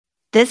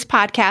This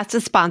podcast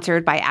is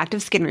sponsored by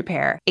Active Skin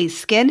Repair, a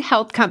skin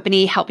health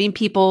company helping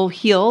people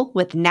heal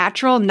with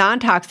natural,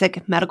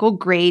 non-toxic,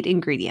 medical-grade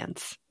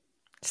ingredients.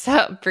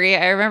 So, Brie,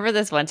 I remember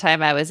this one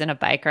time I was in a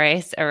bike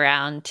race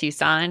around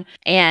Tucson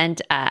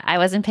and I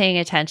wasn't paying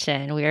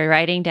attention. We were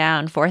riding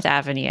down 4th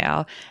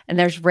Avenue and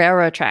there's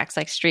railroad tracks,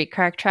 like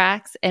streetcar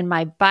tracks. And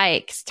my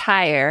bike's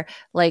tire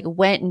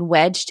went and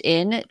wedged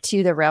in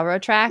to the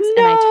railroad tracks.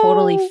 No. And I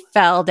totally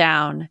fell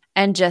down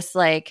and just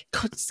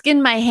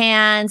skinned my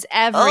hands,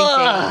 everything.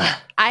 Ugh.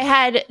 I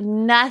had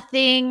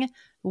nothing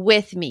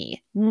with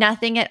me,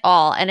 nothing at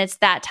all. And it's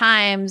that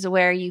times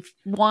where you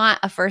want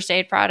a first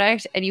aid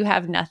product and you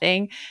have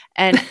nothing.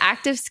 And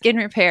Active Skin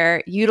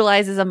Repair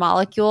utilizes a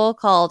molecule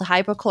called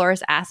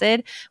hypochlorous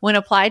acid. When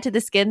applied to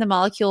the skin, the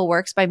molecule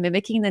works by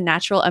mimicking the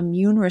natural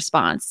immune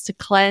response to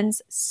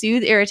cleanse,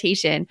 soothe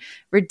irritation,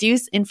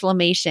 reduce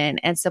inflammation,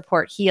 and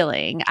support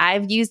healing.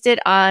 I've used it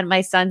on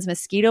my son's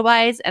mosquito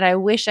bites, and I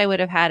wish I would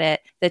have had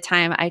it the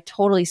time I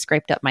totally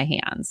scraped up my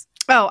hands.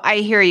 Oh, I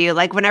hear you.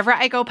 Whenever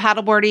I go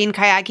paddleboarding,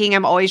 kayaking,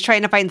 I'm always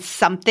trying to find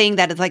something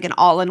that is an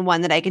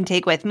all-in-one that I can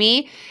take with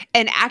me.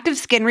 And Active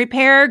Skin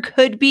Repair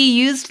could be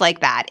used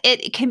like that.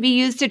 It can be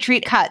used to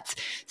treat cuts,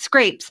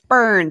 scrapes,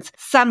 burns,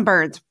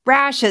 sunburns,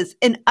 rashes,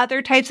 and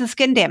other types of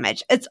skin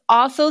damage. It's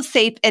also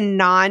safe and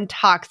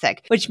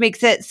non-toxic, which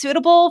makes it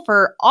suitable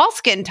for all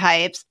skin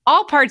types,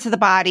 all parts of the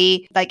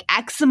body, like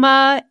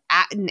eczema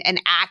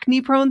and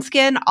acne-prone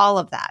skin, all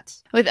of that.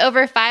 With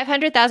over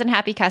 500,000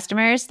 happy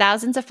customers,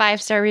 thousands of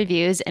 5-star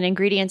reviews, and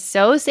ingredients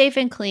so safe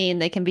and clean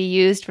they can be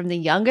used from the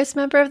youngest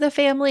member of the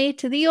family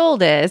to the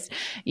oldest,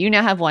 you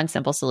now have one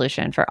simple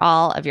solution for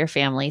all of your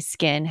family's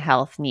skin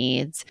health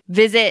needs.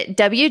 Visit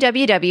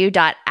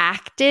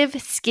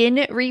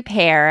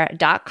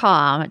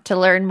www.activeskinrepair.com to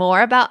learn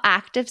more about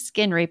Active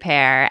Skin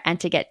Repair and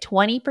to get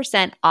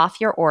 20%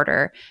 off your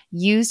order.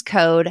 Use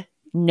code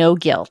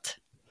NOGUILT.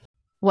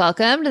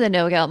 Welcome to the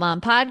No Guilt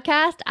Mom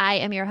podcast. I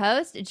am your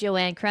host,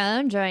 Joanne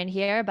Crone, joined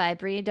here by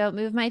Brie Don't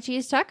Move My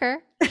Cheese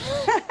Tucker.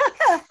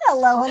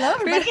 Hello,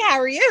 everybody. How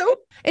are you?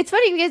 It's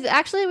funny because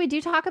actually we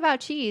do talk about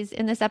cheese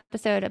in this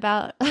episode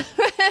about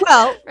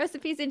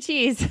recipes and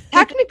cheese.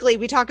 Technically,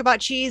 we talk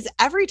about cheese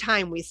every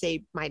time we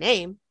say my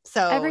name.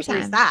 So every time.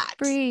 There's that.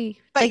 Brie.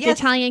 But the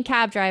Italian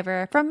cab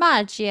driver.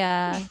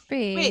 Formaggia.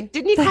 Brie. Wait,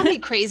 didn't he call me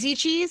crazy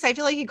cheese? I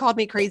feel like he called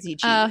me crazy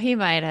cheese. Oh, he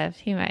might have.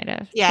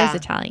 Yeah. Those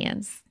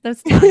Italians.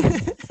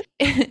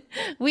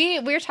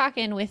 We're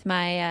talking with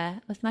my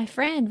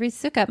friend Ruth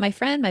Soukup,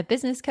 my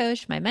business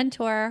coach, my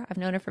mentor. I've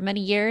known her for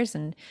many years,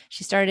 and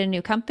she started a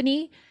new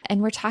company.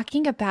 And we're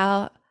talking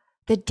about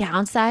the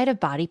downside of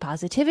body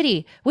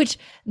positivity, which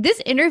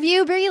this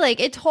interview, Brie,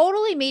 it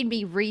totally made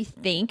me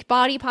rethink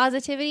body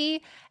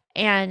positivity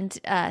and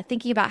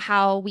thinking about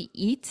how we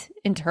eat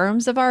in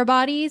terms of our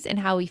bodies and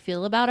how we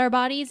feel about our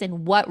bodies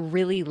and what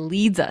really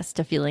leads us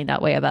to feeling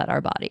that way about our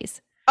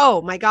bodies.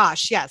 Oh my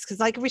gosh, yes. Because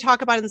we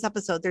talk about in this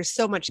episode, there's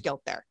so much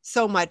guilt there.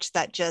 So much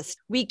that just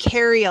we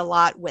carry a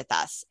lot with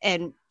us.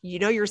 And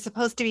you're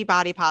supposed to be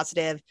body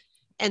positive.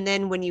 And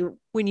then when you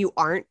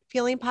aren't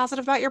feeling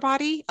positive about your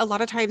body, a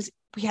lot of times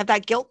we have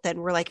that guilt then.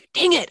 We're like,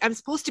 dang it, I'm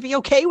supposed to be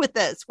okay with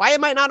this. Why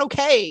am I not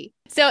okay?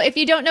 So if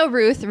you don't know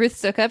Ruth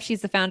Soukup,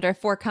 she's the founder of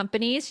 4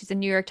 companies. She's a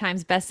New York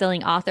Times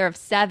bestselling author of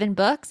 7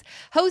 books,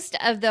 host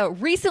of the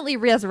recently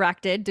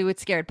resurrected Do It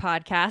Scared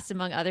podcast,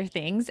 among other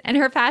things. And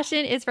her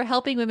passion is for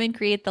helping women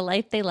create the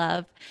life they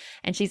love.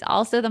 And she's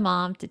also the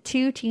mom to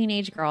 2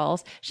 teenage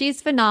girls.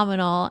 She's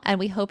phenomenal. And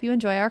we hope you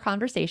enjoy our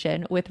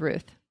conversation with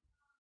Ruth.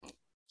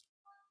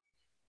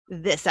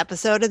 This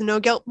episode of the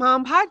No Guilt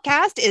Mom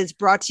podcast is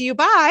brought to you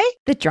by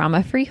the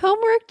Drama-Free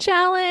Homework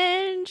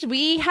Challenge.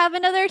 We have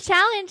another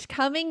challenge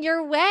coming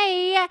your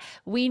way.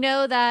 We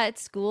know that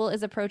school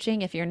is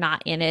approaching if you're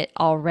not in it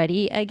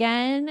already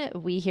again.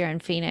 We here in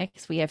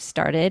Phoenix, we have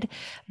started.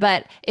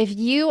 But if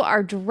you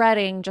are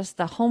dreading just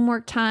the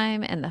homework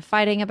time and the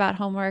fighting about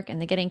homework and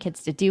the getting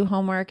kids to do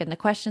homework and the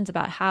questions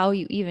about how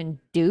you even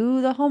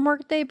do the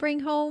homework they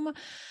bring home,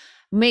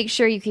 make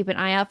sure you keep an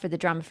eye out for the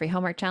Drama-Free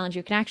Homework Challenge.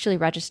 You can actually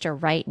register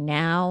right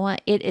now.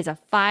 It is a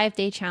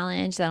 5-day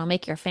challenge that'll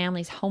make your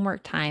family's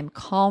homework time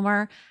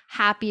calmer,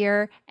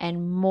 happier,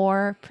 and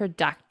more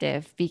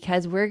productive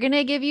because we're going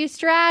to give you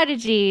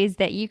strategies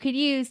that you could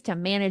use to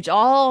manage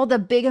all the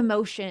big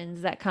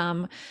emotions that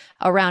come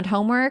around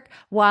homework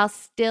while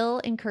still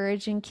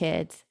encouraging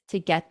kids to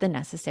get the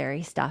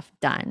necessary stuff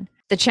done.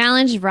 The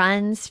challenge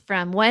runs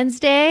from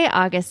Wednesday,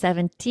 August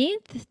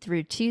 17th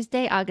through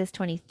Tuesday, August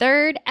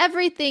 23rd.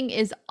 Everything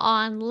is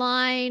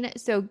online,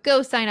 so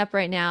go sign up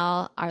right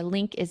now. Our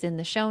link is in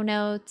the show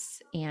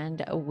notes,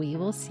 and we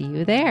will see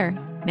you there.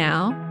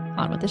 Now,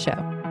 on with the show.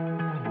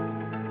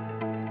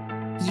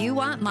 You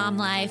want mom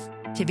life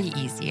to be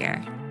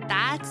easier.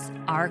 That's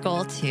our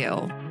goal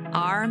too.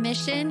 Our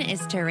mission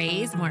is to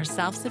raise more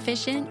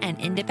self-sufficient and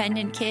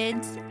independent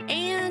kids,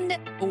 and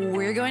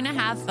we're going to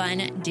have fun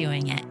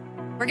doing it.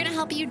 We're going to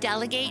help you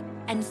delegate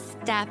and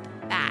step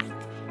back.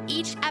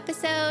 Each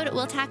episode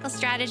will tackle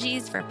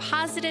strategies for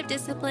positive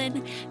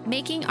discipline,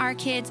 making our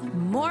kids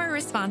more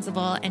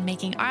responsible and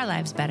making our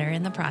lives better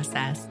in the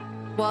process.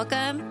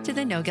 Welcome to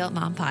the No Guilt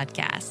Mom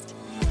Podcast.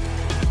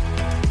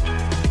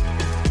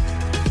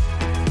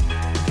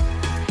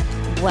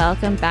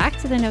 Welcome back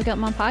to the No Guilt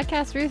Mom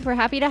Podcast, Ruth. We're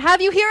happy to have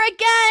you here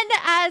again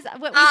as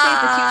what we say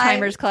is the Two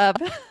Timers Club.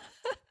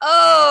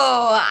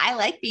 I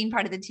like being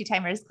part of the Two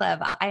Timers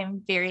Club.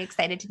 I'm very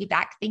excited to be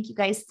back. Thank you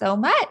guys so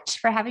much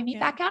for having me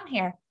back on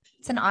here.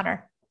 It's an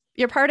honor.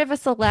 You're part of a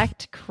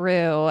select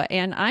crew,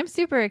 and I'm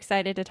super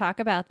excited to talk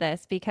about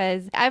this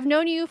because I've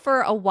known you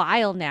for a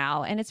while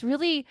now, and it's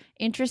really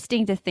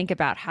interesting to think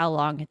about how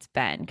long it's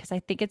been, because I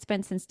think it's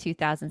been since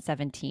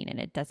 2017, and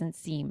it doesn't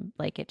seem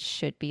like it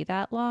should be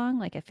that long.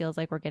 Like, it feels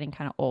like we're getting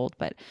kind of old,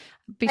 but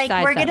besides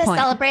like we're going to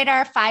celebrate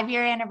our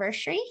 5-year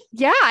anniversary.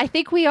 Yeah, I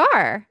think we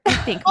are.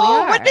 We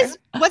are.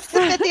 What's the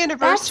 5th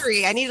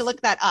anniversary? I need to look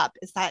that up.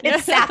 Is that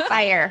It's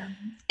Sapphire.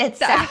 It's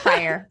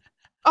Sapphire.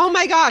 Oh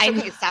my gosh.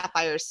 Okay,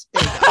 sapphires.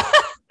 There you go.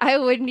 I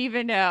wouldn't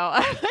even know.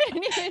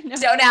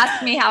 Don't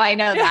ask me how I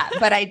know that,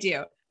 but I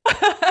do.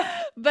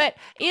 But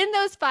in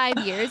those 5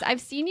 years, I've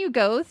seen you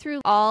go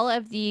through all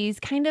of these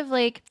kind of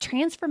like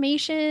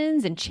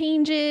transformations and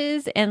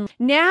changes. And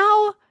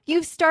now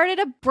you've started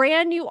a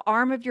brand new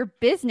arm of your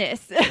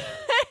business.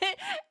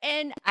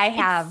 And I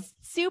have.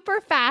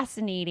 Super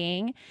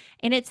fascinating.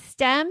 And it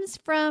stems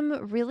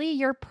from really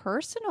your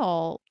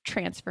personal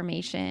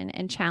transformation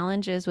and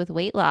challenges with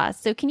weight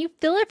loss. So can you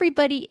fill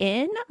everybody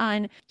in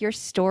on your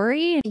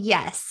story?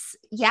 Yes.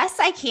 Yes,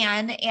 I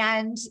can.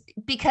 And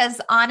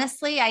because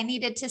honestly, I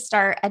needed to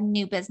start a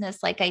new business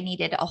like I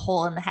needed a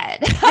hole in the head.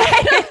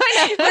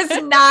 It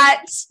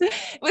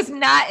was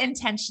not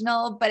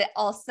intentional, but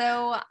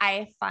also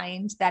I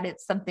find that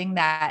it's something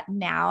that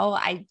now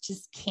I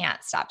just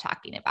can't stop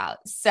talking about.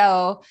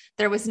 So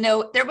there was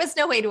no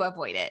way to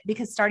avoid it,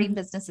 because starting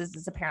businesses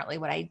is apparently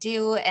what I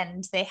do,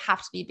 and they have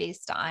to be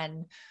based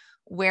on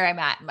where I'm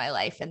at in my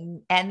life.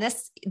 And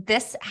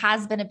this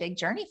has been a big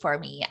journey for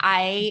me.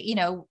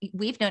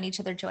 We've known each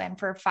other, Joanne,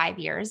 for 5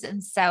 years.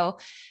 And so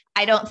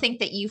I don't think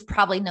that you've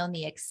probably known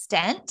the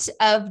extent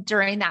of,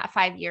 during that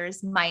 5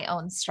 years, my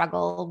own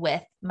struggle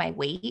with my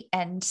weight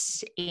and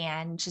just,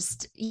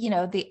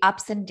 the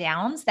ups and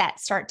downs that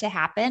start to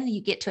happen.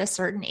 You get to a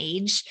certain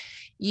age,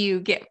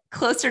 you get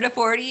closer to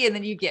 40, and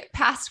then you get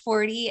past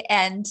 40,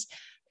 and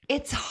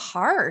it's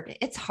hard.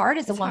 It's hard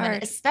as a woman,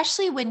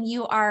 especially when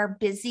you are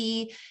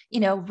busy,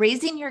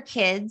 raising your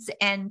kids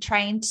and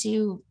trying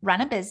to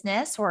run a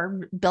business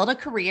or build a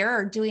career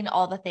or doing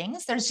all the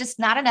things. There's just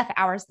not enough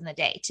hours in the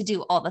day to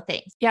do all the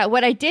things. Yeah.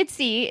 What I did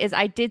see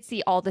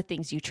all the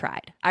things you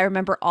tried. I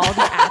remember all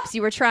the apps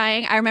you were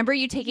trying. I remember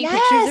you taking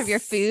pictures of your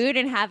food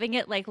and having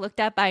it like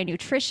looked at by a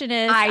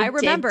nutritionist. I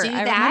remember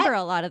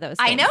a lot of those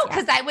things. I know,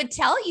 because I would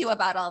tell you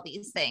about all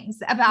these things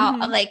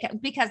about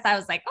because I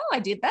was like, oh, I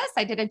did this.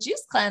 I did a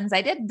juice cleanse.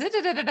 I did.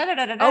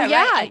 Oh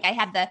yeah. Right? Like I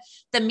had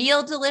the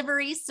meal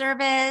delivery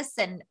service,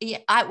 and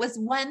it was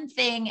one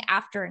thing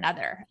after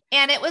another.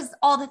 And it was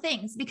all the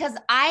things because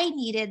I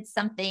needed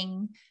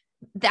something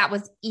that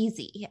was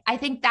easy. I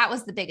think that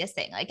was the biggest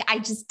thing. Like I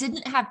just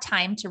didn't have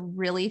time to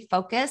really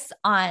focus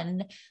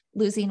on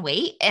losing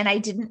weight. And I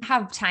didn't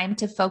have time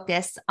to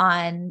focus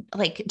on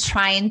like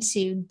trying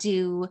to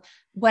do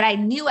what I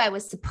knew I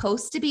was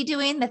supposed to be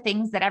doing, the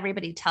things that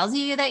everybody tells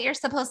you that you're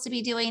supposed to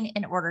be doing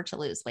in order to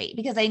lose weight.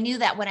 Because I knew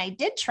that when I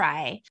did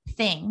try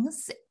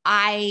things,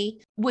 I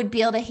would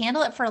be able to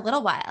handle it for a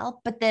little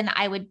while, but then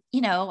I would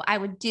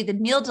do the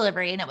meal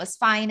delivery, and it was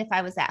fine if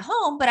I was at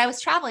home, but I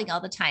was traveling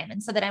all the time.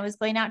 And so then I was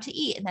going out to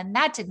eat, and then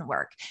that didn't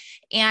work.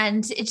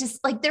 And it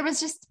just like, it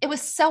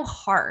was so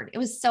hard. It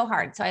was so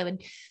hard. So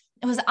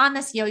it was on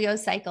this yo-yo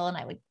cycle, and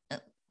I would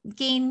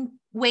gain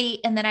weight,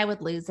 and then I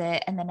would lose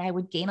it. And then I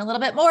would gain a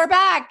little bit more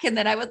back, and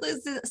then I would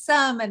lose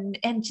some,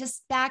 and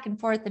just back and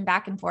forth and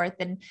back and forth.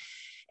 And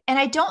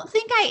I don't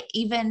think I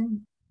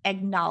even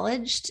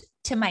acknowledged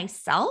to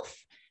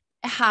myself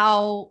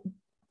how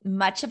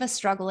much of a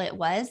struggle it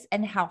was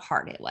and how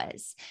hard it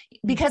was,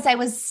 because I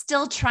was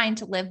still trying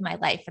to live my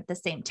life at the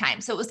same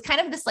time. So it was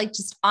kind of this like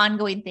just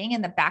ongoing thing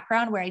in the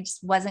background where I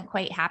just wasn't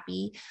quite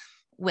happy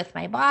with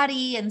my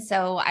body. And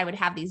so I would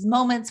have these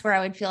moments where I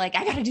would feel like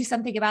I got to do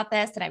something about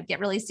this, and I would get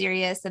really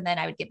serious, and then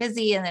I would get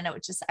busy, and then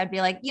I'd be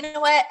like, you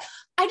know what?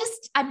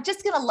 I'm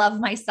just going to love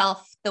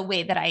myself the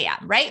way that I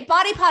am, right?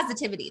 Body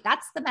positivity.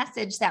 That's the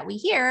message that we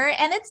hear.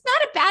 And it's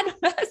not a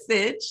bad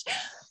message,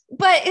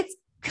 but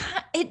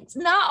it's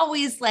not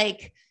always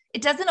like,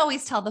 it doesn't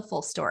always tell the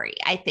full story,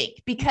 I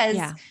think, because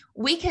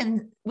we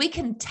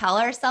can tell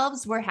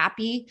ourselves we're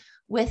happy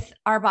with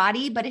our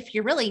body, but if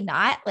you're really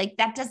not, like,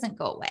 that doesn't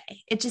go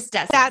away. It just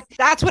doesn't.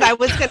 That's what I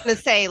was going to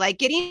say. Like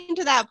getting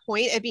to that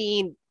point of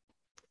being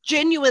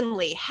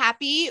genuinely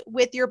happy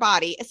with your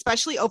body,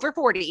 especially over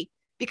 40,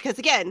 because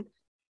again,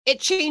 it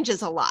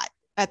changes a lot.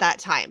 at that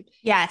time.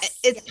 Yes.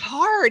 It's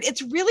hard.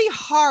 It's really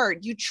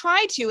hard. You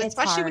try to,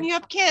 especially when you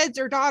have kids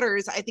or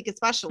daughters, I think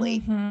especially,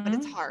 but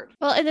it's hard.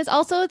 Well, and it's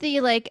also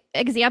the like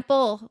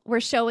example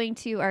we're showing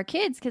to our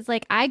kids. Cause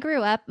like I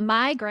grew up,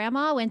 my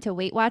grandma went to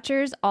Weight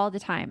Watchers all the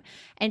time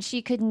and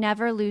she could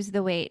never lose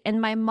the weight.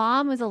 And my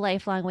mom was a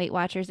lifelong Weight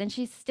Watchers and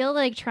she's still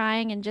like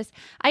trying and just,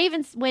 I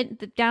even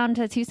went down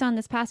to Tucson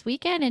this past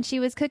weekend and she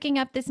was cooking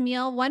up this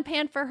meal, one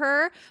pan for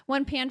her,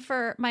 one pan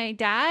for my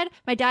dad.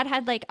 My dad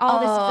had like all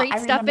this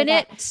great stuff in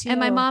it. And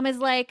my mom is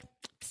like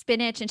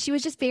spinach and she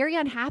was just very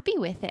unhappy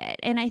with it.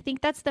 And I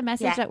think that's the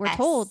message that we're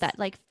told, that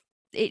like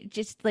it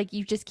just like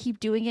you just keep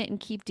doing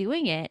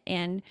it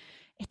and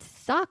it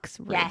sucks,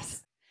 Ruth.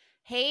 Yes.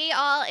 Hey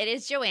all, it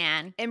is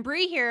Joanne and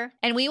Bree here.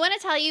 And we want to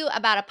tell you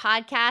about a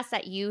podcast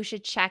that you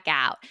should check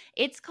out.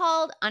 It's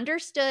called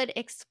Understood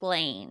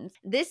Explains.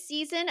 This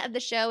season of the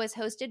show is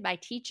hosted by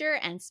teacher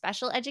and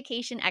special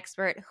education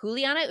expert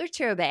Juliana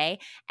Urturbe,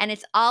 and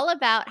it's all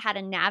about how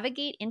to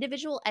navigate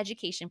individual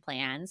education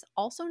plans,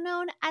 also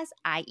known as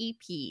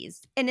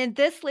IEPs. And in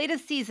this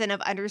latest season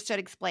of Understood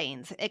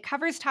Explains, it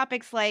covers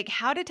topics like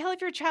how to tell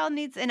if your child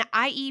needs an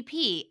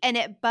IEP, and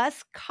it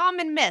busts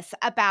common myths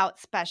about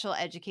special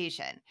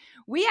education.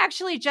 We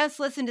actually just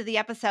listened to the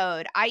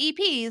episode,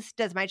 IEPs,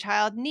 Does My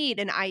Child Need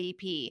an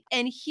IEP?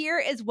 And here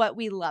is what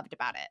we loved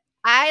about it.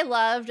 I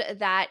loved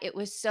that it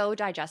was so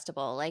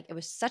digestible. Like it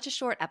was such a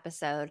short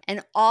episode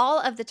and all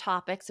of the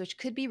topics, which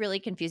could be really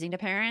confusing to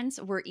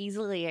parents, were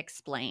easily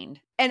explained.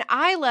 And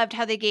I loved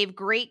how they gave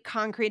great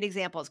concrete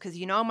examples because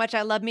you know how much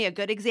I love me a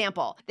good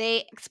example.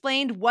 They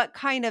explained what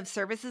kind of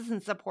services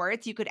and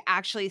supports you could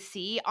actually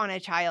see on a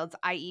child's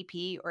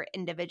IEP or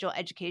individual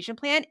education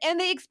plan. And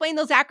they explained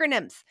those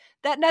acronyms.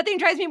 That nothing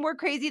drives me more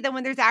crazy than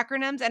when there's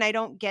acronyms and I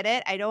don't get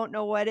it. I don't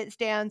know what it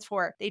stands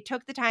for. They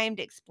took the time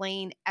to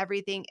explain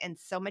everything in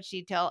so much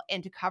detail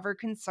and to cover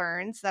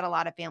concerns that a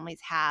lot of families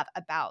have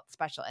about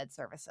special ed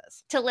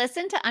services. To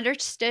listen to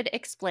Understood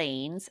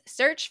Explains,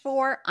 search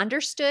for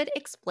Understood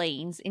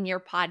Explains in your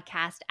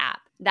podcast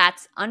app.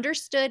 That's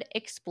Understood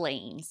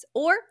Explains,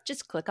 or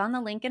just click on the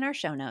link in our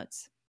show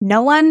notes.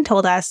 No one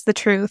told us the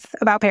truth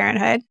about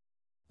parenthood.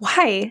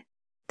 Why?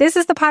 This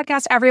is the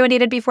podcast everyone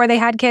needed before they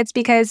had kids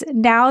because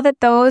now that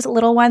those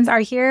little ones are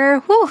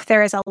here,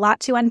 there is a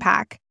lot to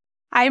unpack.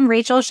 I'm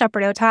Rachel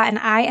Shepardota, and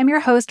I am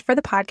your host for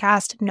the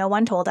podcast No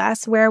One Told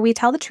Us, where we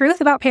tell the truth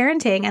about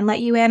parenting and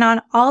let you in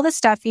on all the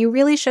stuff you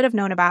really should have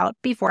known about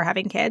before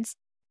having kids.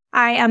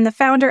 I am the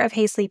founder of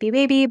Hey Sleepy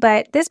Baby,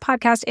 but this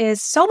podcast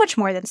is so much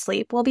more than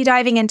sleep. We'll be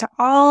diving into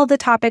all the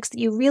topics that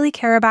you really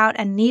care about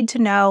and need to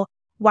know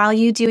while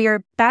you do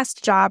your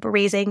best job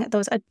raising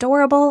those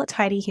adorable,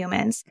 tiny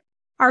humans.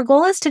 Our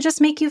goal is to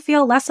just make you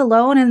feel less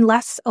alone and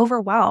less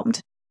overwhelmed.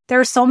 There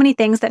are so many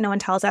things that no one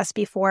tells us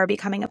before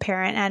becoming a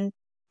parent, and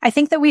I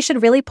think that we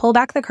should really pull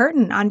back the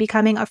curtain on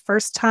becoming a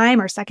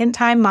first-time or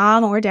second-time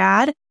mom or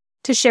dad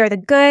to share the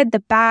good, the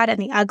bad, and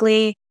the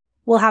ugly.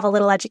 We'll have a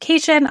little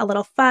education, a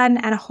little fun,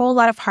 and a whole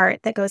lot of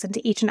heart that goes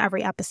into each and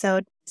every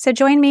episode. So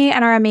join me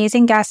and our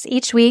amazing guests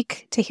each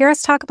week to hear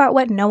us talk about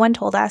what no one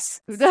told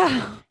us.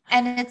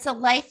 And it's a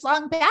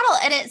lifelong battle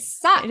and it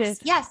sucks. It is.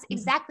 Yes,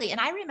 exactly.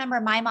 And I remember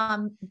my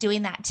mom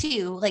doing that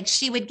too. Like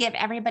she would give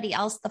everybody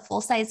else the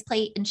full size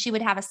plate and she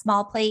would have a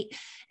small plate,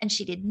 and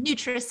she did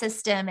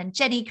Nutrisystem and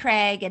Jenny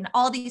Craig and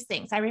all these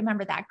things. I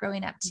remember that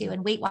growing up too.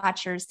 And Weight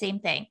Watchers, same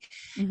thing.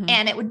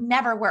 And it would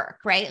never work,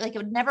 right? Like it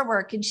would never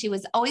work. And she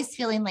was always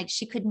feeling like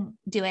she couldn't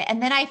do it.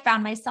 And then I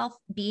found myself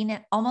being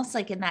almost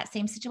like in that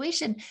same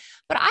situation,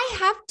 but I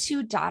have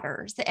 2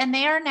 daughters and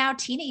they are now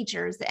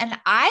teenagers, and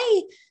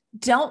I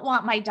don't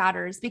want my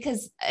daughters,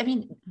 because I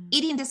mean,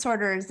 eating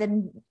disorders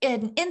and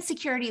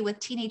insecurity with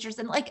teenagers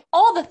and like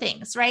all the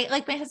things, right?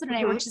 Like my husband and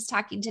I were just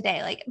talking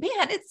today, like,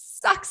 man, it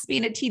sucks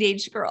being a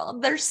teenage girl.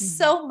 There's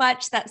so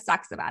much that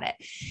sucks about it.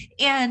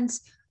 And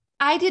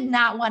I did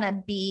not want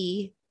to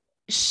be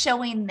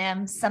showing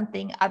them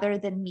something other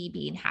than me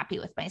being happy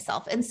with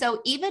myself. And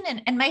so even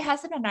and my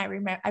husband and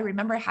I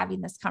remember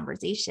having this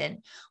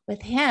conversation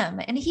with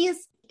him, and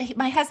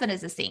my husband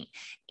is a saint,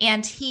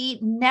 and he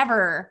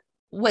never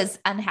was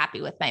unhappy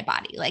with my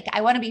body. Like,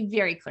 I want to be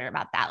very clear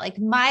about that. Like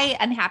my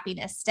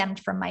unhappiness stemmed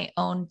from my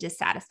own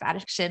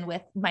dissatisfaction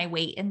with my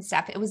weight and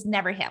stuff. It was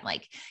never him.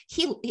 Like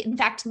in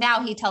fact,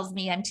 now he tells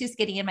me I'm too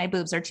skinny and my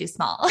boobs are too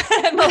small.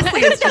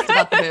 Mostly it's just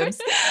about the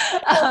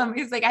boobs.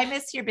 He's like, I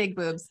miss your big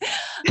boobs.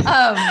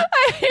 I'm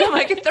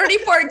like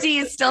 34 D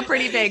is still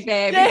pretty big,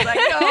 babe. He's like,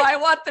 no, I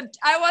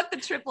want the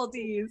triple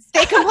D's.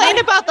 They complain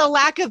about the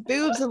lack of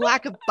boobs and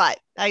lack of butt.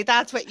 Like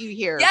that's what you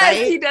hear. Yes,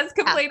 right? He does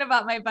complain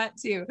about my butt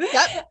too.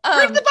 Yep.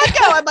 Where'd the butt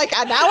go? I'm like,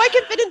 now I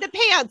can fit into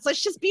pants.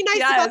 Let's just be nice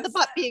about the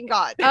butt being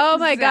gone. Oh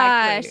my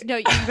gosh. No,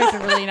 you guys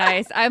are really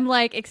nice. I'm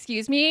like,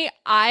 excuse me,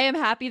 I am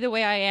happy the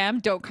way I am.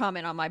 Don't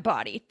comment on my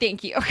body.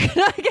 Thank you.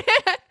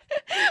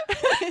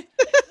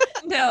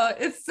 No,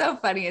 it's so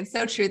funny. It's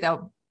so true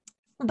though.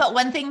 But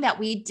one thing that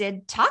we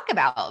did talk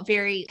about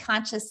very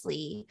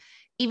consciously,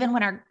 even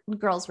when our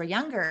girls were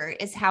younger,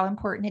 is how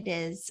important it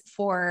is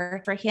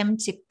for him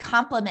to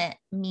compliment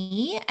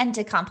me and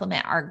to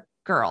compliment our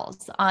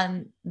girls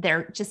on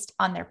their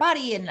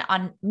body and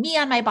on me,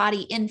 on my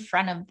body in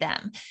front of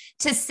them,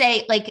 to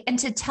say like, and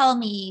to tell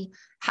me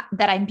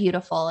that I'm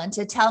beautiful and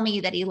to tell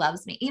me that he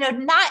loves me,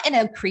 not in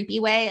a creepy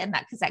way. And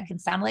that, cause that can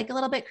sound like a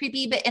little bit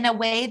creepy, but in a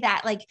way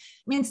that like,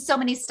 I mean, so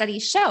many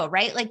studies show,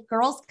 right? Like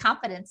girls'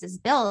 confidence is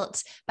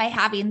built by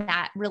having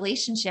that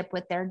relationship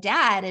with their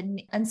dad.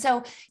 And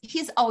so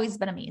he's always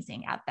been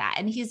amazing at that.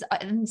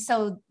 And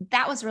so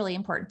that was really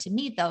important to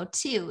me though,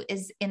 too,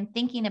 is in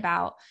thinking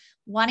about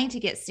wanting to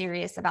get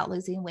serious about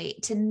losing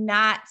weight, to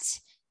not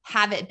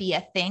have it be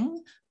a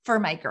thing for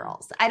my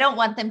girls. I don't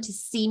want them to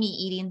see me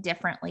eating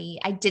differently.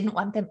 I didn't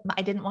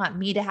want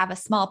me to have a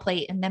small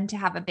plate and them to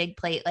have a big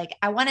plate. Like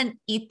I want to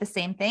eat the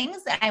same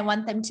things. And I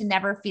want them to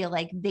never feel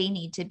like they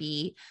need to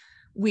be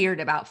weird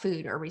about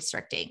food or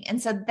restricting.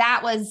 And so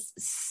that was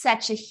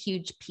such a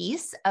huge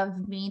piece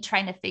of me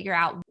trying to figure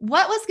out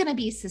what was going to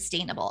be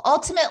sustainable.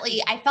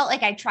 Ultimately, I felt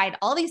like I tried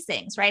all these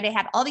things, right? I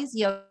had all these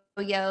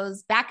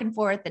yo-yos back and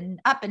forth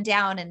and up and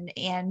down,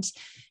 and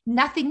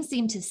nothing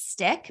seemed to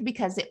stick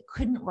because it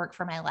couldn't work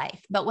for my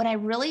life. But when I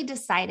really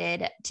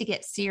decided to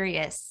get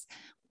serious,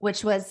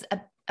 which was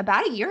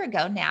about a year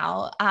ago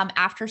now,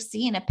 after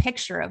seeing a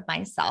picture of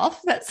myself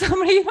that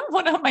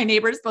one of my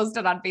neighbors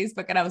posted on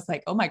Facebook, and I was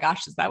like, oh my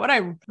gosh, is that what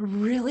I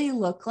really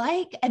look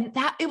like? And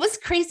that it was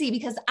crazy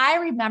because I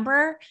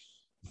remember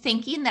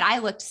thinking that I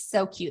looked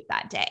so cute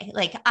that day.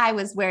 Like I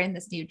was wearing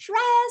this new dress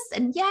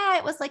and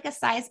it was like a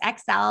size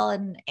XL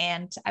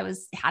and I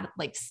had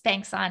like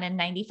Spanx on in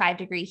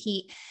 95-degree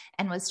heat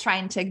and was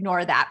trying to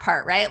ignore that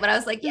part. Right. But I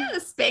was like,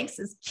 the Spanx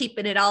is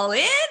keeping it all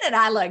in and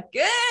I look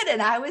good.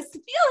 And I was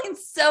feeling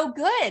so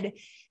good.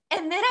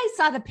 And then I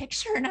saw the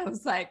picture and I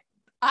was like,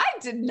 I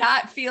did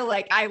not feel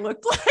like I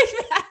looked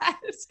like that.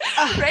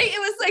 Right. It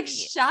was like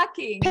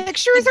shocking.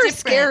 Pictures are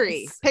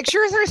scary.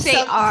 Pictures are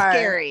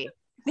scary.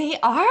 They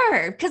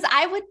are, because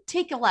I would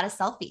take a lot of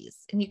selfies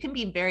and you can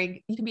be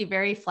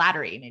very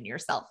flattering in your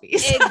selfies.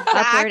 Exactly.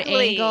 Upward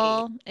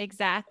angle.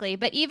 Exactly.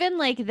 But even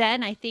like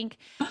then I think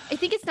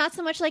it's not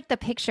so much like the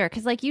picture.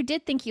 Cause like you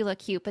did think you look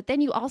cute, but then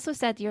you also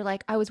said you're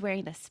like, I was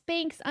wearing the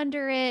Spanx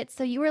under it.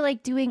 So you were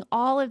like doing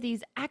all of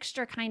these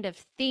extra kind of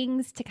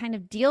things to kind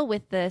of deal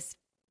with this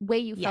way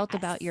you felt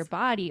about your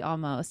body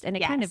almost. And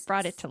it kind of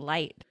brought it to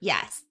light.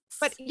 Yes.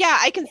 But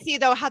I can see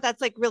though how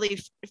that's like really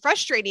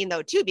frustrating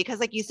though too, because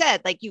like you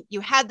said, like you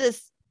had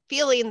this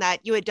feeling that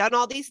you had done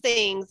all these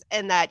things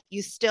and that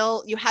you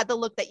had the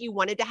look that you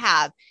wanted to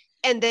have.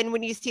 And then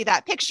when you see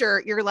that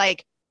picture, you're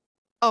like,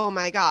 oh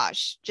my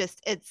gosh,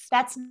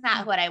 that's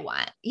not what I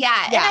want.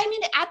 Yeah. And I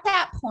mean, at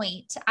that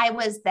point, I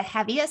was the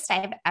heaviest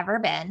I've ever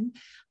been.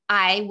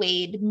 I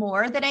weighed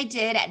more than I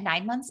did at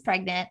 9 months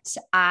pregnant.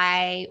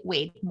 I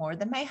weighed more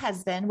than my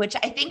husband, which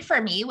I think for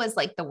me was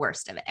like the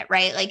worst of it.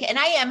 Right. Like, and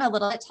I am a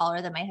little bit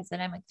taller than my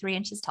husband. I'm like 3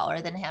 inches taller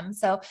than him.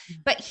 So,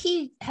 but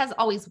he has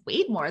always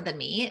weighed more than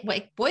me.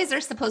 Like boys are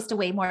supposed to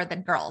weigh more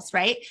than girls.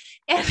 Right.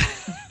 And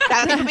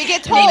that's what we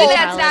get told. Maybe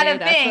that's not a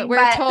thing. What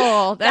we're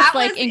told. That's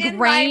like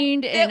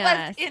ingrained in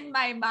us. It was in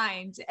my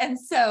mind. And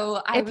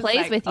so it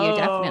plays with you.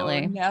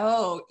 Definitely.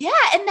 No. Yeah.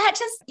 And that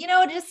just,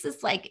 just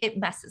is like, it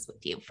messes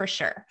with you for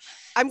sure.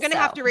 I'm going to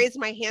have to raise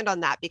my hand on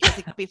that because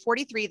it could be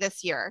 43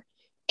 this year.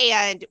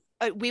 And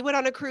we went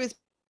on a cruise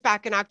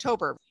back in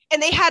October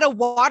and they had a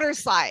water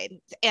slide.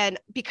 And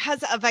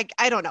because of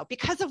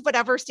because of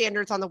whatever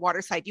standards on the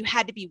water slide, you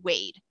had to be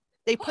weighed.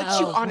 They put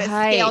you on a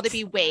scale to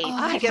be weighed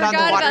to get on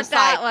the water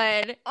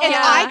slide. And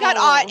I got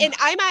on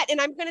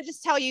and I'm going to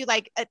just tell you,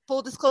 like, at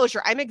full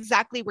disclosure, I'm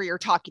exactly where you're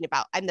talking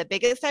about. I'm the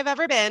biggest I've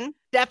ever been,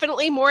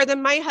 definitely more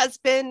than my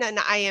husband. And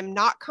I am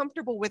not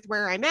comfortable with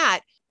where I'm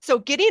at. So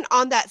getting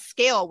on that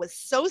scale was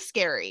so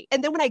scary.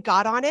 And then when I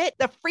got on it,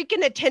 the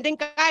freaking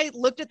attendant guy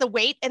looked at the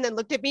weight and then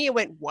looked at me and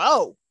went,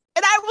 whoa.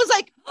 And I was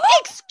like,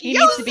 excuse me. You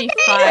need to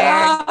be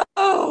fired.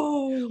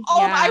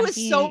 I was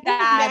so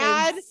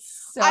mad.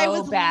 I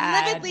was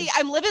bad.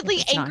 I'm lividly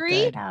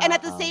angry. And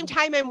at the same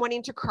time, I'm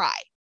wanting to cry.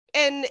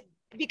 And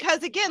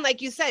because again, like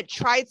you said,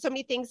 tried so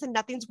many things and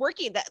nothing's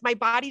working, that my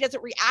body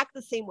doesn't react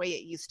the same way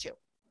it used to.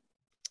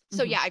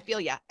 So I feel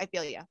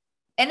you.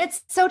 And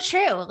it's so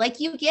true. Like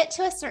you get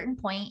to a certain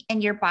point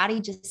and your body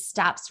just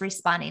stops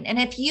responding. And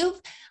if you've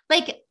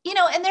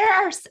and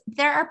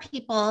there are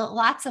people,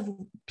 lots of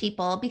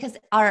people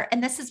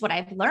and this is what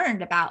I've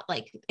learned about,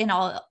 like in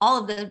all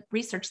of the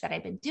research that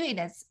I've been doing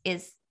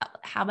is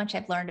how much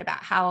I've learned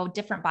about how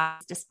different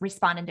bodies just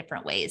respond in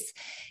different ways.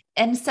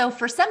 And so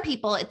for some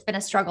people, it's been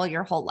a struggle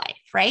your whole life,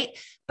 right?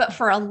 But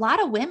for a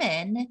lot of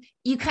women,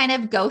 you kind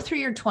of go through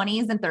your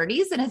 20s and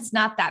 30s and it's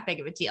not that big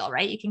of a deal,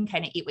 right? You can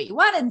kind of eat what you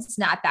want and it's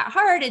not that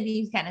hard and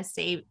you kind of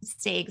stay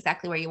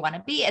exactly where you want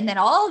to be. And then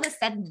all of a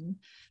sudden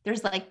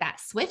there's like that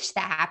switch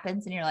that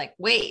happens and you're like,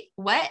 wait,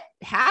 what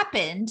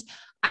happened?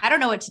 I don't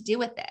know what to do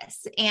with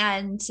this.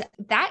 And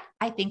that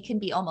I think can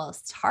be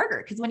almost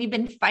harder because when you've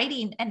been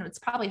fighting, and it's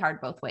probably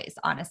hard both ways,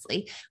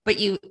 honestly, but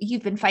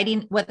you've been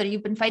fighting, whether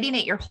you've been fighting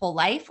it your whole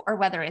life or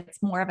whether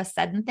it's more of a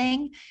sudden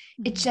thing,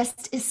 it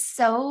just is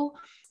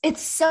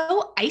it's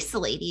so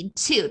isolating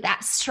too,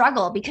 that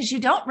struggle, because you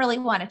don't really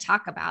want to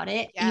talk about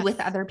it with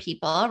other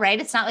people, right?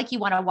 It's not like you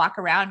want to walk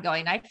around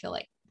going, I feel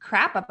like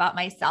crap about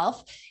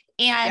myself.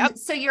 And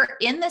so you're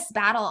in this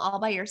battle all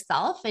by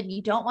yourself and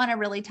you don't want to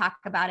really talk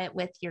about it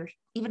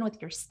even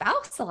with your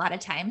spouse. A lot of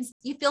times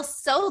you feel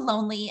so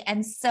lonely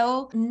and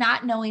so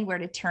not knowing where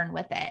to turn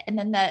with it. And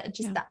then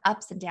the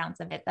ups and downs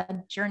of it,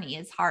 the journey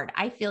is hard.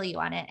 I feel you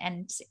on it.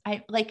 And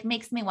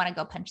makes me want to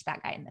go punch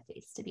that guy in the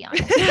face, to be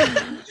honest.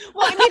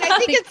 Well, I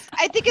mean,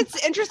 I think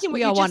it's interesting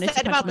what you just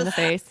said about the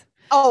face.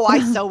 Oh, I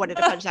so wanted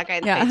to punch that guy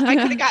in the face. If I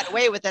could have gotten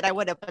away with it, I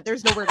would have, but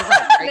there's nowhere to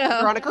run,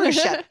 right? We're on a cruise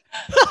ship.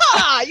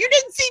 You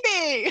didn't see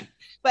me.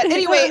 But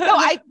anyway,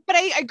 I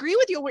agree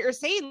with you on what you're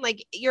saying.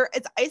 Like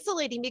it's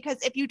isolating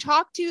because if you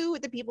talk to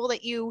the people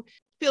that you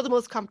feel the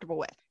most comfortable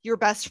with, your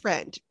best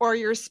friend or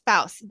your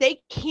spouse, they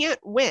can't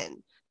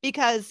win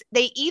because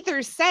they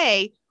either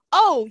say,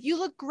 oh, you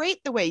look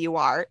great the way you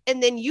are.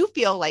 And then you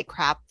feel like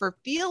crap for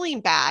feeling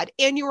bad.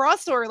 And you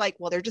also are like,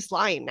 well, they're just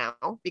lying now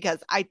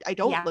because I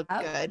don't look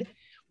good.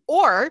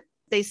 Or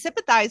they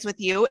sympathize with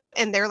you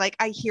and they're like,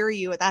 I hear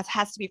you. That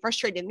has to be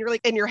frustrating. And you're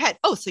like in your head,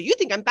 oh, so you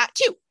think I'm fat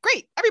too.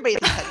 Great. Everybody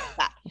thinks I'm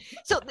fat.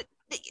 So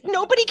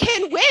nobody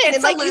can win. It's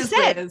and like you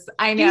said,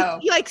 I know.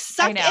 You like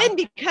suck in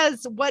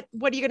because what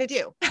are you going to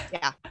do?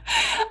 Yeah.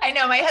 I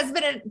know. My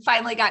husband had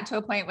finally got to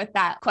a point with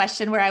that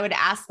question where I would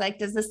ask, like,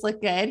 does this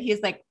look good?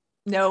 He's like,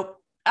 nope.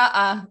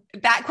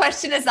 That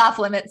question is off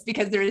limits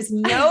because there is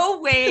no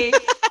way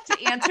to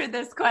answer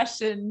this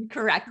question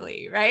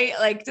correctly, right?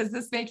 Like, does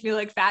this make me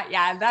look fat?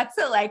 Yeah, that's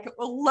a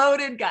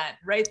loaded gun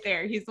right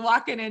there. He's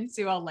walking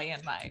into a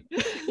landmine.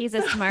 He's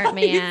a smart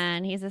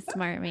man. He's a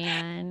smart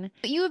man.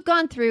 You have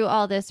gone through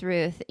all this,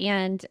 Ruth,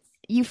 and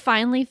you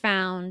finally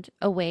found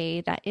a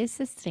way that is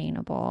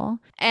sustainable.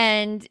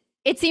 And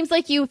it seems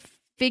like you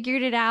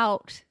figured it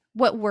out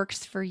what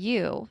works for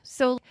you.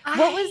 So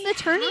what was the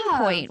turning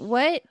point?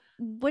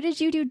 What did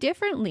you do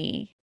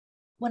differently?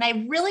 When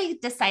I really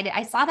decided,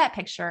 I saw that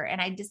picture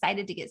and I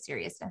decided to get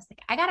serious. And I was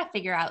like, I got to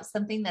figure out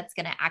something that's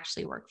going to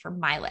actually work for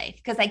my life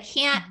because I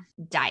can't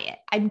diet.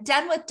 I'm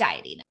done with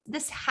dieting.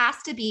 This has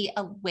to be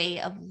a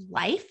way of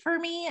life for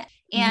me.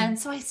 And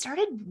so I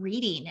started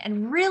reading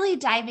and really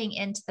diving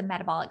into the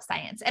metabolic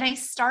science. And I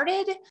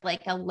started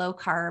like a low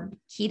carb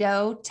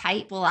keto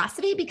type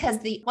philosophy because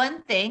the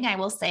one thing I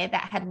will say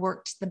that had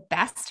worked the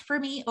best for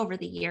me over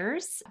the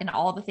years and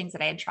all the things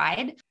that I had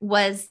tried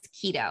was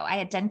keto. I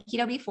had done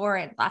keto before.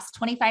 I had lost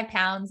 25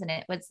 pounds and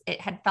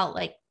it had felt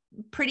like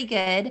pretty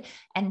good.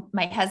 And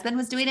my husband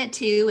was doing it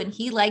too. And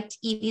he liked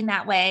eating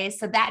that way.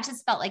 So that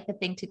just felt like the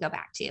thing to go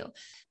back to.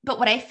 But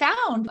what I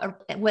found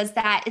was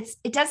that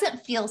it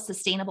doesn't feel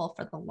sustainable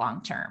for the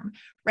long term,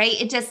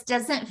 right? It just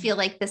doesn't feel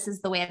like this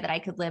is the way that I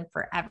could live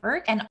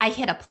forever. And I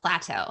hit a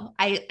plateau.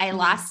 I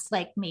lost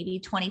like maybe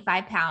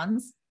 25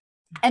 pounds.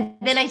 And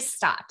then I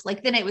stopped.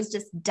 Then it was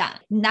just done.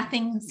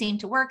 Nothing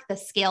seemed to work. The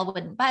scale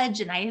wouldn't budge.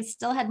 And I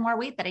still had more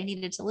weight that I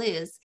needed to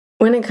lose.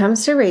 When it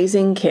comes to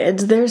raising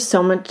kids, there's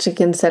so much to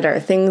consider.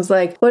 Things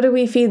like, what do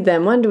we feed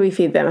them? When do we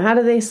feed them? How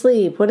do they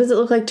sleep? What does it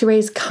look like to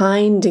raise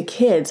kind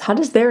kids? How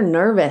does their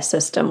nervous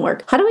system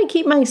work? How do I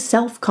keep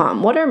myself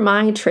calm? What are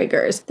my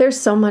triggers? There's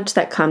so much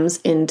that comes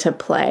into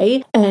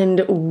play.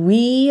 And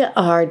we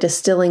are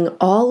distilling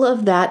all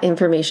of that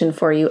information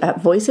for you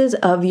at Voices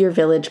of Your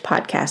Village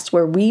podcast,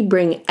 where we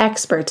bring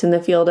experts in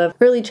the field of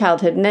early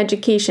childhood and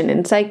education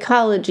and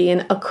psychology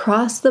and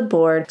across the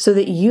board so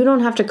that you don't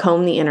have to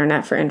comb the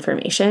internet for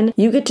information.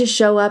 You get to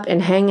show up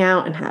and hang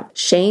out and have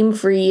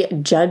shame-free,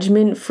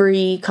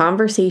 judgment-free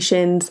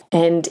conversations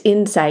and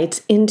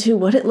insights into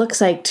what it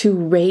looks like to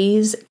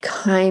raise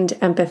kind,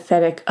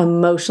 empathetic,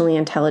 emotionally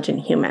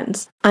intelligent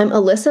humans. I'm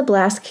Alyssa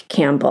Blask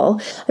Campbell.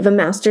 I have a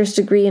master's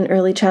degree in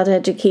early childhood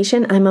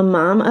education. I'm a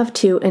mom of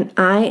 2, and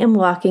I am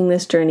walking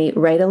this journey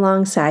right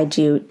alongside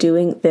you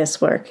doing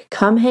this work.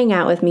 Come hang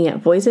out with me at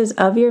Voices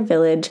of Your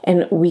Village,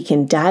 and we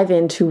can dive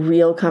into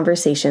real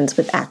conversations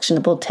with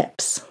actionable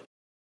tips.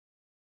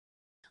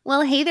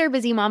 Well, hey there,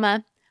 busy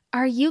mama.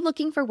 Are you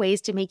looking for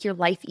ways to make your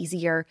life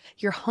easier,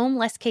 your home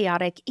less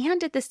chaotic,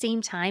 and at the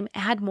same time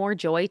add more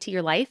joy to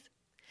your life?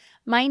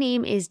 My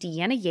name is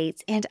Deanna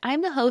Yates, and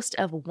I'm the host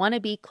of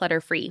Wannabe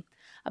Clutter-Free,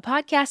 a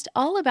podcast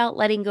all about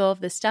letting go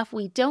of the stuff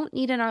we don't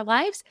need in our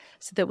lives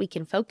so that we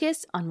can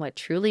focus on what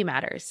truly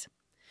matters.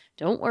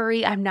 Don't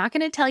worry, I'm not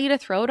going to tell you to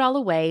throw it all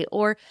away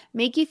or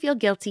make you feel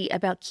guilty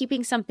about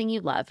keeping something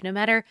you love, no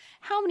matter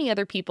how many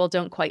other people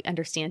don't quite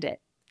understand it.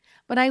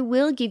 But I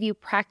will give you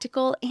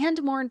practical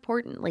and, more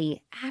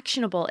importantly,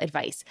 actionable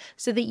advice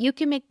so that you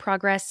can make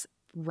progress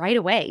right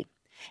away.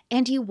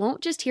 And you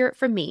won't just hear it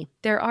from me.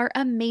 There are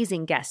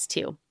amazing guests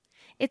too.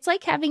 It's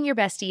like having your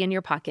bestie in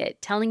your pocket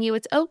telling you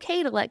it's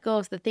okay to let go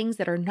of the things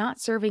that are not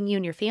serving you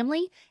and your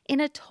family in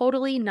a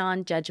totally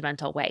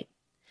non-judgmental way.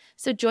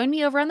 So join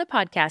me over on the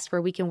podcast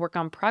where we can work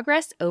on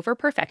progress over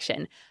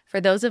perfection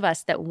for those of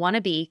us that want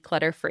to be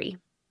clutter-free.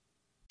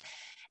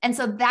 And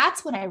so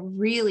that's when I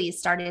really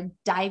started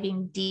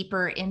diving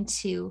deeper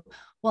into,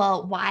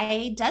 well,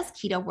 why does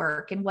keto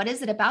work? And what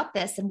is it about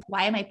this? And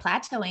why am I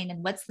plateauing?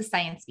 And what's the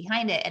science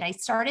behind it? And I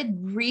started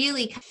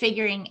really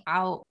figuring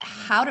out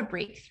how to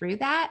break through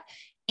that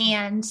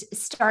and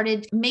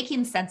started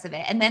making sense of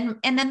it. And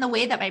then the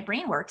way that my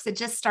brain works, it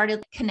just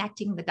started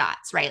connecting the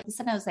dots, right?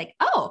 And I was like,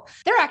 oh,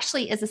 there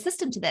actually is a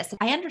system to this.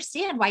 I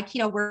understand why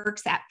keto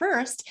works at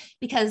first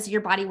because your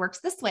body works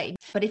this way.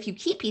 But if you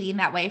keep eating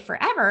that way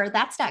forever,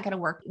 that's not going to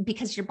work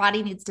because your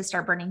body needs to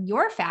start burning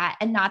your fat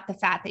and not the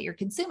fat that you're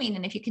consuming.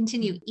 And if you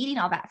continue eating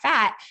all that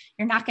fat,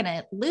 you're not going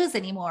to lose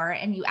anymore.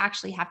 And you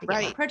actually have to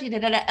get more protein.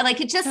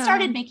 Like it just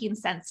started making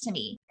sense to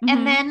me.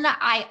 And then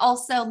I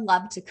also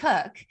love to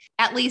cook,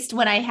 at least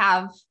when I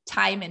have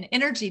time and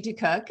energy to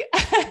cook.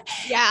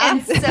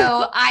 And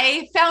so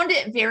I found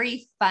it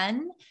very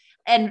fun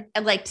and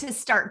like to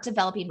start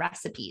developing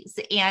recipes.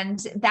 And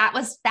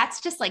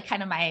that's just like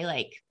kind of my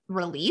like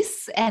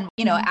release. And,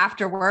 you know,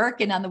 after work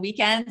and on the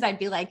weekends, I'd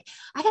be like,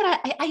 I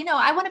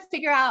want to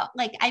figure out,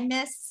 like, I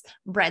miss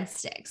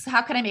breadsticks.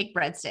 How can I make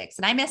breadsticks?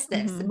 And I miss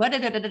this and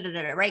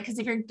right. Cause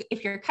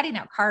if you're cutting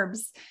out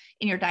carbs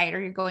in your diet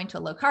or you're going to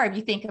a low carb,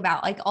 you think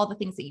about like all the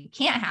things that you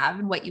can't have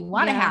and what you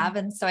want to have.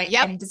 And so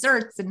and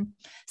desserts, and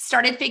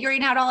started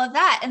figuring out all of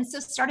that. And so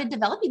started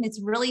developing these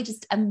really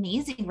just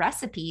amazing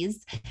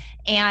recipes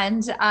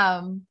and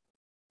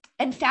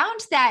found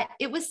that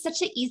it was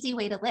such an easy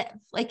way to live.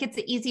 Like it's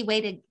an easy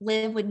way to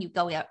live when you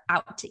go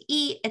out to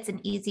eat. It's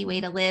an easy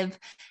way to live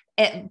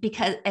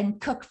and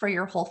cook for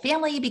your whole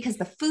family because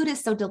the food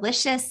is so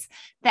delicious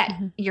that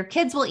your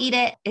kids will eat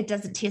it. It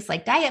doesn't taste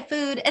like diet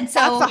food. And so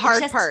that's the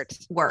hard part.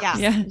 Works.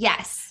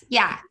 Yes.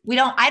 Yeah.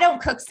 I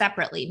don't cook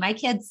separately. My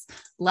kids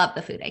love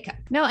the food I cook.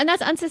 No, and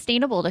that's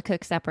unsustainable to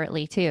cook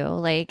separately too.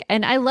 Like,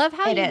 and I love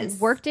how you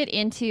worked it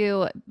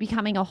into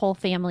becoming a whole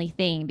family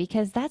thing,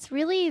 because that's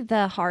really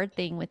the hard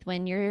thing with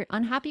when you're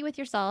unhappy with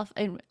yourself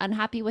and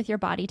unhappy with your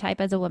body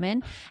type as a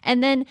woman.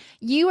 And then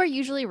you are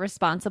usually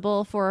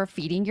responsible for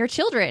feeding your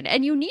children,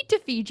 and you need to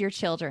feed your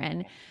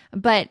children,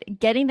 but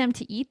getting them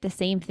to eat the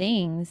same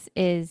things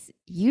is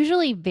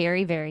usually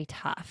very, very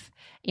tough.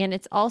 And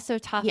it's also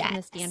tough from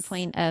the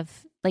standpoint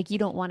of, like, you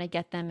don't want to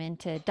get them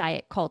into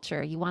diet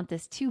culture. You want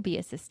this to be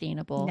a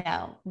sustainable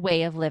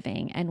way of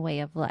living and way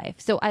of life.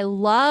 So I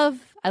love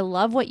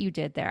what you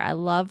did there. I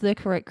love the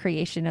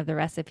creation of the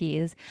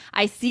recipes.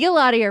 I see a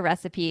lot of your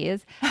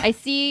recipes. I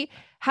see,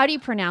 how do you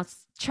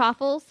pronounce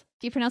chaffles?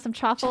 Do you pronounce them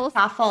chaffles?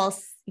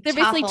 Chaffles. They're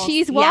basically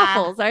cheese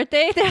waffles, aren't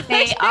they?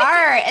 They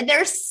are. And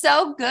they're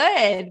so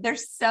good. They're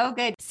so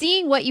good.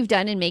 Seeing what you've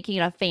done in making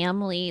it a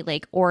family,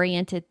 like,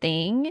 oriented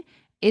thing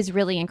is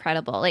really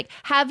incredible. Like,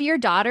 have your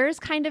daughters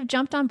kind of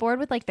jumped on board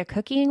with like the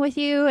cooking with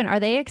you? And are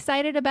they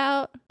excited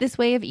about this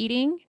way of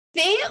eating?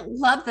 They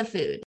love the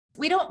food.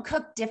 We don't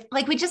cook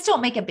like we just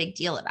don't make a big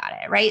deal about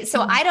it. Right.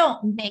 So I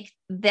don't make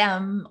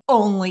them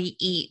only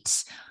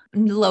eat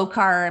low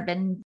carb,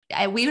 and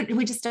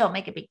we just don't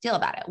make a big deal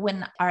about it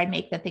when I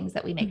make the things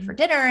that we make for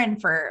dinner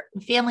and for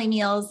family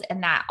meals,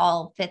 and that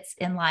all fits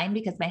in line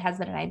because my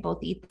husband and I both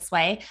eat this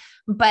way.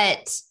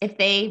 But if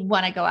they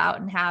want to go out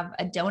and have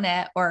a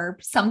donut or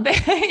something,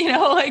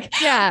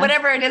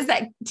 whatever it is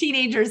that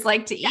teenagers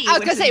like to eat, I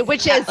was going to say,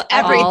 which is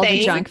everything, all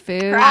the junk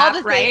food, all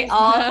the right?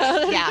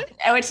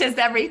 Which is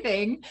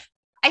everything.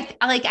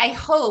 I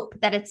hope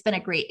that it's been a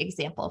great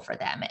example for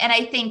them. And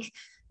I think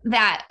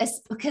that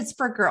is because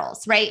for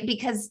girls, right?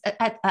 Because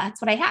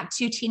that's what I have,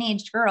 2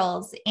 teenage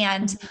girls.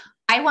 And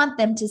I want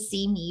them to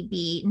see me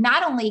be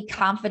not only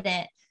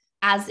confident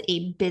as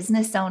a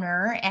business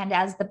owner and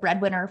as the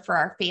breadwinner for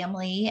our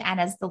family and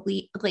as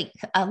the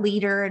a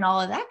leader and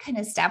all of that kind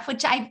of stuff,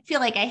 which I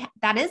feel like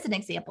that is an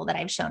example that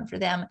I've shown for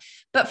them,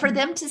 but for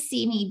them to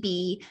see me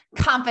be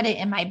confident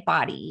in my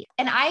body.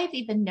 And I've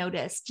even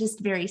noticed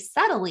just very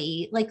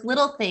subtly, like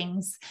little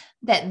things,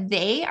 that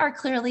they are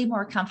clearly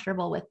more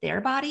comfortable with their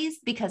bodies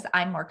because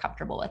I'm more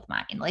comfortable with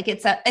mine. Like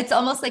it's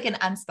almost like an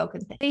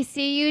unspoken thing. They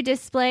see you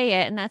display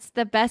it, and that's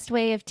the best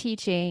way of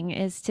teaching,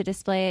 is to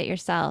display it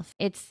yourself.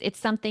 It's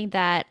something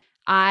that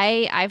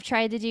I've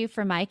tried to do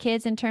for my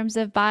kids in terms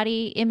of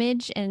body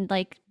image and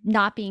like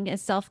not being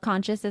as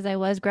self-conscious as I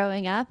was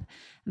growing up.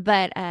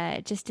 But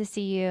just to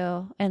see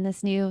you and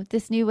this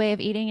new way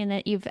of eating, and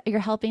that you're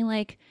helping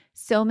like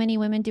so many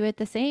women do it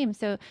the same.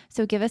 So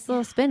give us a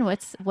little spin.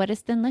 What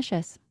is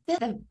Thinlicious?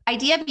 The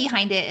idea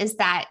behind it is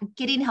that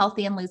getting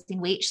healthy and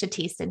losing weight should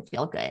taste and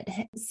feel good.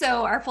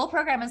 So our full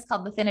program is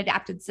called the Thin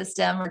Adapted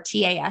System, or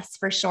TAS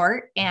for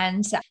short.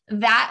 And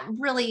that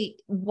really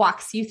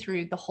walks you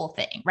through the whole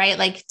thing, right?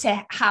 Like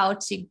to how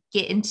to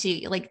get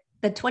into, like,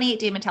 the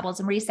 28-day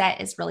metabolism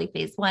reset is really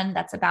phase 1.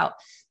 That's about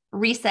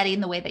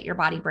resetting the way that your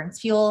body burns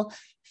fuel.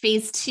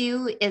 Phase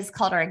 2 is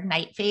called our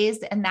ignite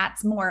phase, and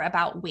that's more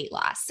about weight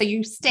loss. So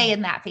you stay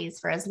in that phase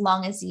for as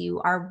long as you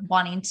are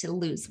wanting to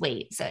lose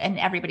weight. So, and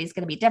everybody's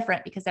going to be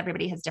different because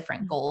everybody has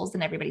different goals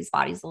and everybody's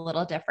body's a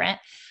little different,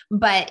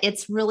 but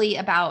it's really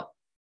about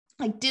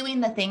like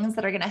doing the things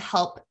that are going to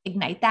help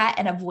ignite that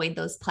and avoid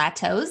those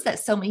plateaus that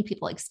so many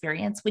people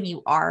experience when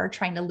you are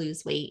trying to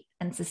lose weight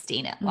and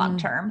sustain it long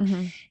term.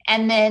 Mm-hmm.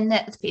 And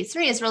then phase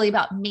 3 is really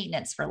about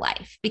maintenance for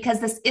life, because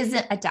this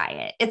isn't a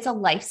diet. It's a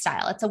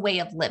lifestyle. It's a way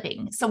of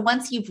living. So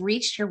once you've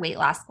reached your weight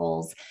loss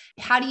goals,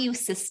 how do you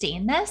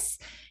sustain this?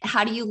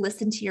 How do you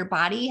listen to your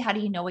body? How do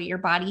you know what your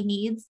body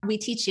needs? We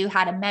teach you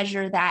how to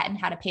measure that and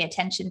how to pay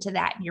attention to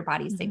that and your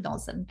body's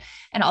signals and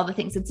all the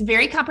things. It's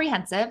very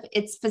comprehensive.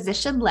 It's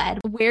physician led.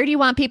 Where do you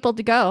want people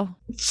to go?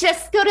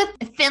 Just go to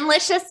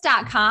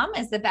thinlicious.com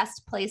is the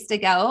best place to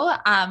go,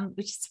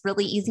 which is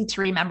really easy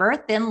to remember.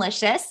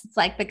 Thinlicious. It's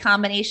like the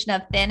combination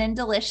of thin and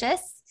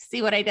delicious.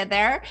 See what I did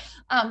there?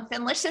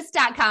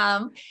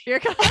 Thinlicious.com.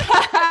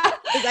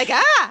 It's like,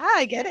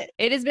 I get it.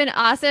 It has been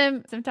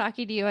awesome. I'm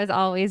talking to you as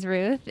always,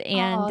 Ruth.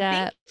 And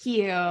thank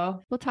you.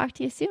 We'll talk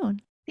to you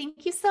soon.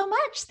 Thank you so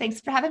much. Thanks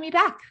for having me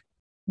back.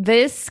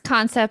 This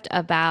concept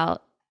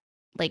about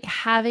like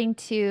having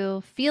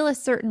to feel a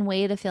certain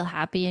way to feel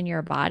happy in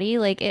your body,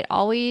 like it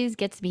always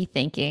gets me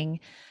thinking,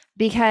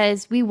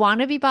 because we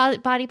want to be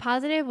body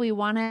positive. We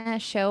want to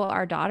show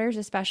our daughters,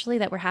 especially,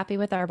 that we're happy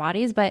with our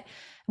bodies. But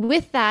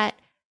with that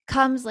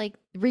comes like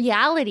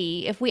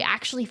reality. If we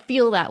actually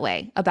feel that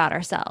way about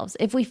ourselves,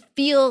 if we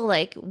feel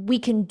like we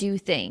can do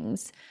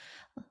things,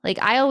 like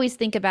I always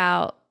think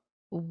about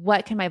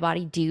what can my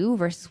body do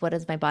versus what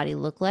does my body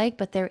look like.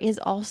 But there is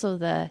also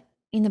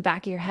in the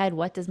back of your head,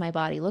 what does my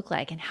body look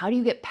like? And how do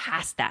you get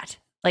past that?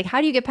 Like,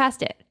 how do you get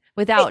past it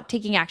without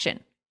taking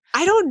action?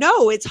 I don't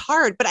know. It's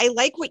hard, but I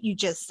like what you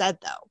just said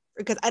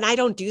though, and I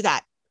don't do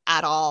that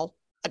at all.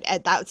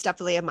 And that's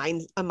definitely a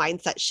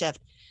mindset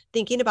shift,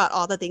 thinking about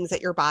all the things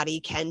that your body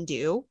can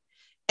do.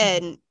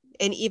 And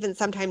even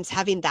sometimes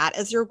having that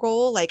as your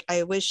goal. Like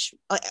I wish,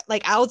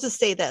 like, I'll just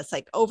say this,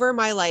 like over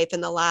my life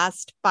in the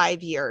last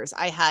 5 years,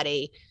 I had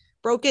a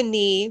broken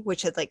knee,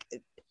 which had like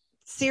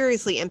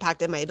seriously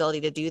impacted my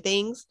ability to do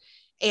things.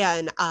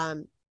 And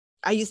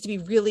I used to be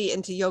really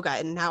into yoga,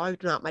 and now I'm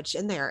not much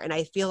in there. And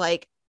I feel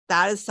like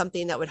that is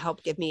something that would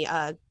help give me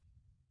a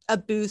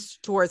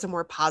boost towards a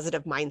more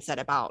positive mindset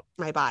about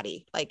my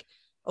body. Like,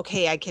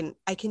 okay, I can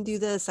do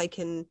this. I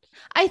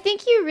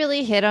think you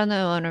really hit on the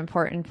one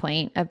important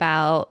point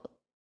about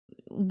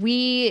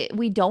we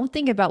don't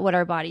think about what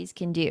our bodies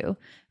can do.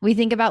 We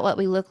think about what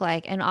we look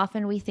like. And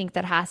often we think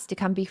that has to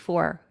come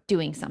before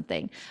doing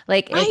something.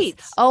 Like,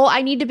 it's,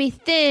 I need to be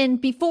thin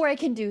before I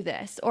can do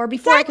this, or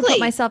before I can put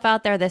myself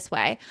out there this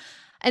way.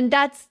 And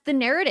that's the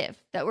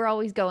narrative that we're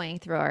always going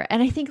through.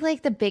 And I think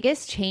like the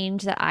biggest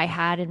change that I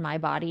had in my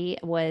body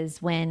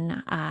was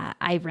when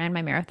I ran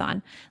my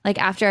marathon.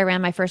 Like after I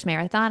ran my first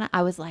marathon,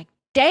 I was like,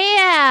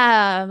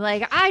 damn,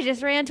 like I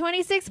just ran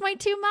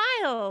 26.2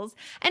 miles.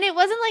 And it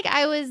wasn't like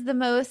I was the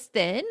most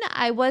thin.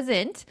 I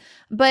wasn't,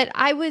 but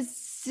I was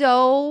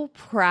so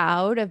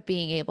proud of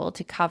being able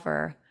to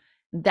cover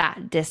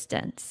that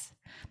distance.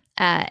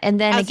 And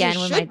then as again, you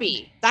when should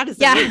be. That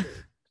is amazing,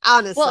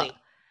 honestly. Well,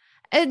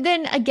 and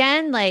then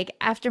again, like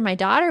after my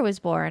daughter was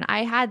born,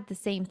 I had the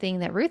same thing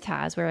that Ruth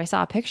has, where I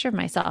saw a picture of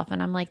myself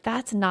and I'm like,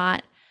 that's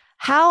not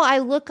how I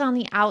look on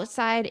the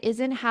outside,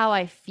 isn't how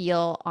I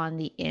feel on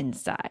the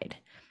inside.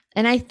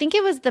 And I think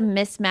it was the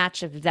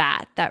mismatch of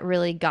that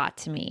really got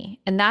to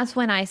me. And that's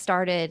when I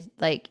started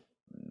like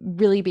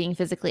really being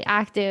physically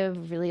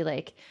active, really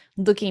like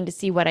looking to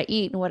see what I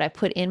eat and what I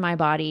put in my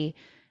body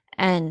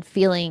and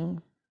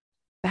feeling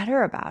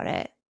better about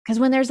it. Because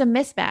when there's a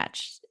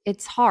mismatch,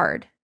 it's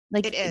hard.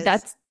 Like it is.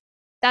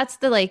 That's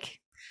the like,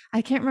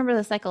 I can't remember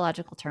the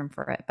psychological term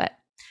for it, but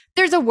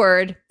there's a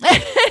word.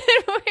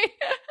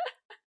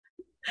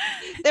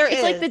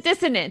 It's like the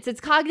dissonance. It's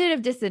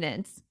cognitive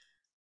dissonance,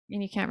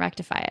 and you can't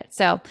rectify it.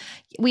 So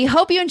we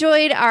hope you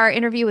enjoyed our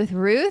interview with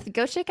Ruth.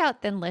 Go check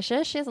out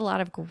Thinlicious. She has a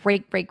lot of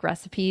great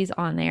recipes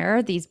on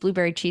there. These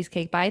blueberry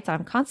cheesecake bites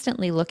I'm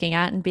constantly looking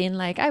at and being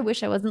like, I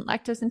wish I wasn't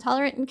lactose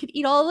intolerant and could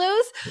eat all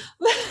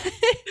those.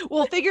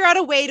 We'll figure out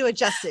a way to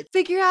adjust it.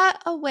 Figure out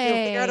a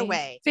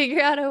way.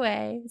 Figure out a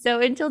way.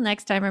 So until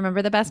next time,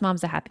 remember, the best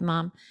mom's a happy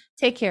mom.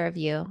 Take care of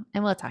you,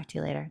 and we'll talk to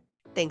you later.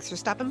 Thanks for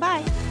stopping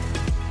by.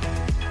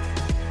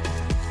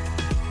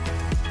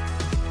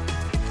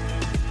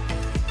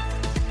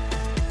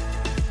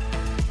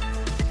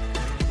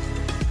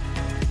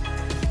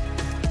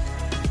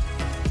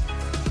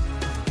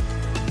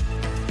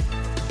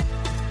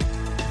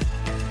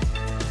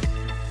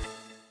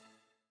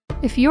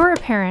 If you're a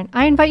parent,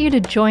 I invite you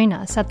to join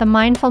us at the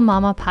Mindful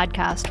Mama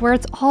podcast, where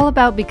it's all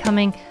about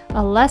becoming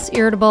a less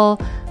irritable,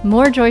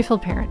 more joyful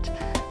parent,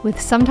 with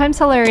sometimes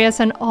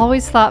hilarious and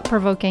always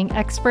thought-provoking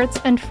experts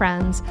and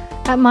friends.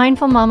 At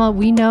Mindful Mama,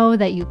 we know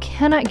that you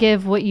cannot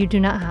give what you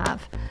do not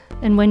have.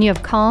 And when you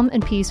have calm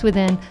and peace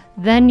within,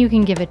 then you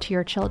can give it to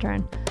your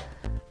children.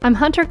 I'm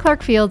Hunter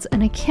Clark Fields,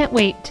 and I can't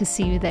wait to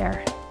see you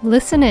there.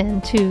 Listen in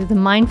to the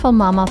Mindful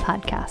Mama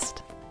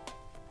podcast.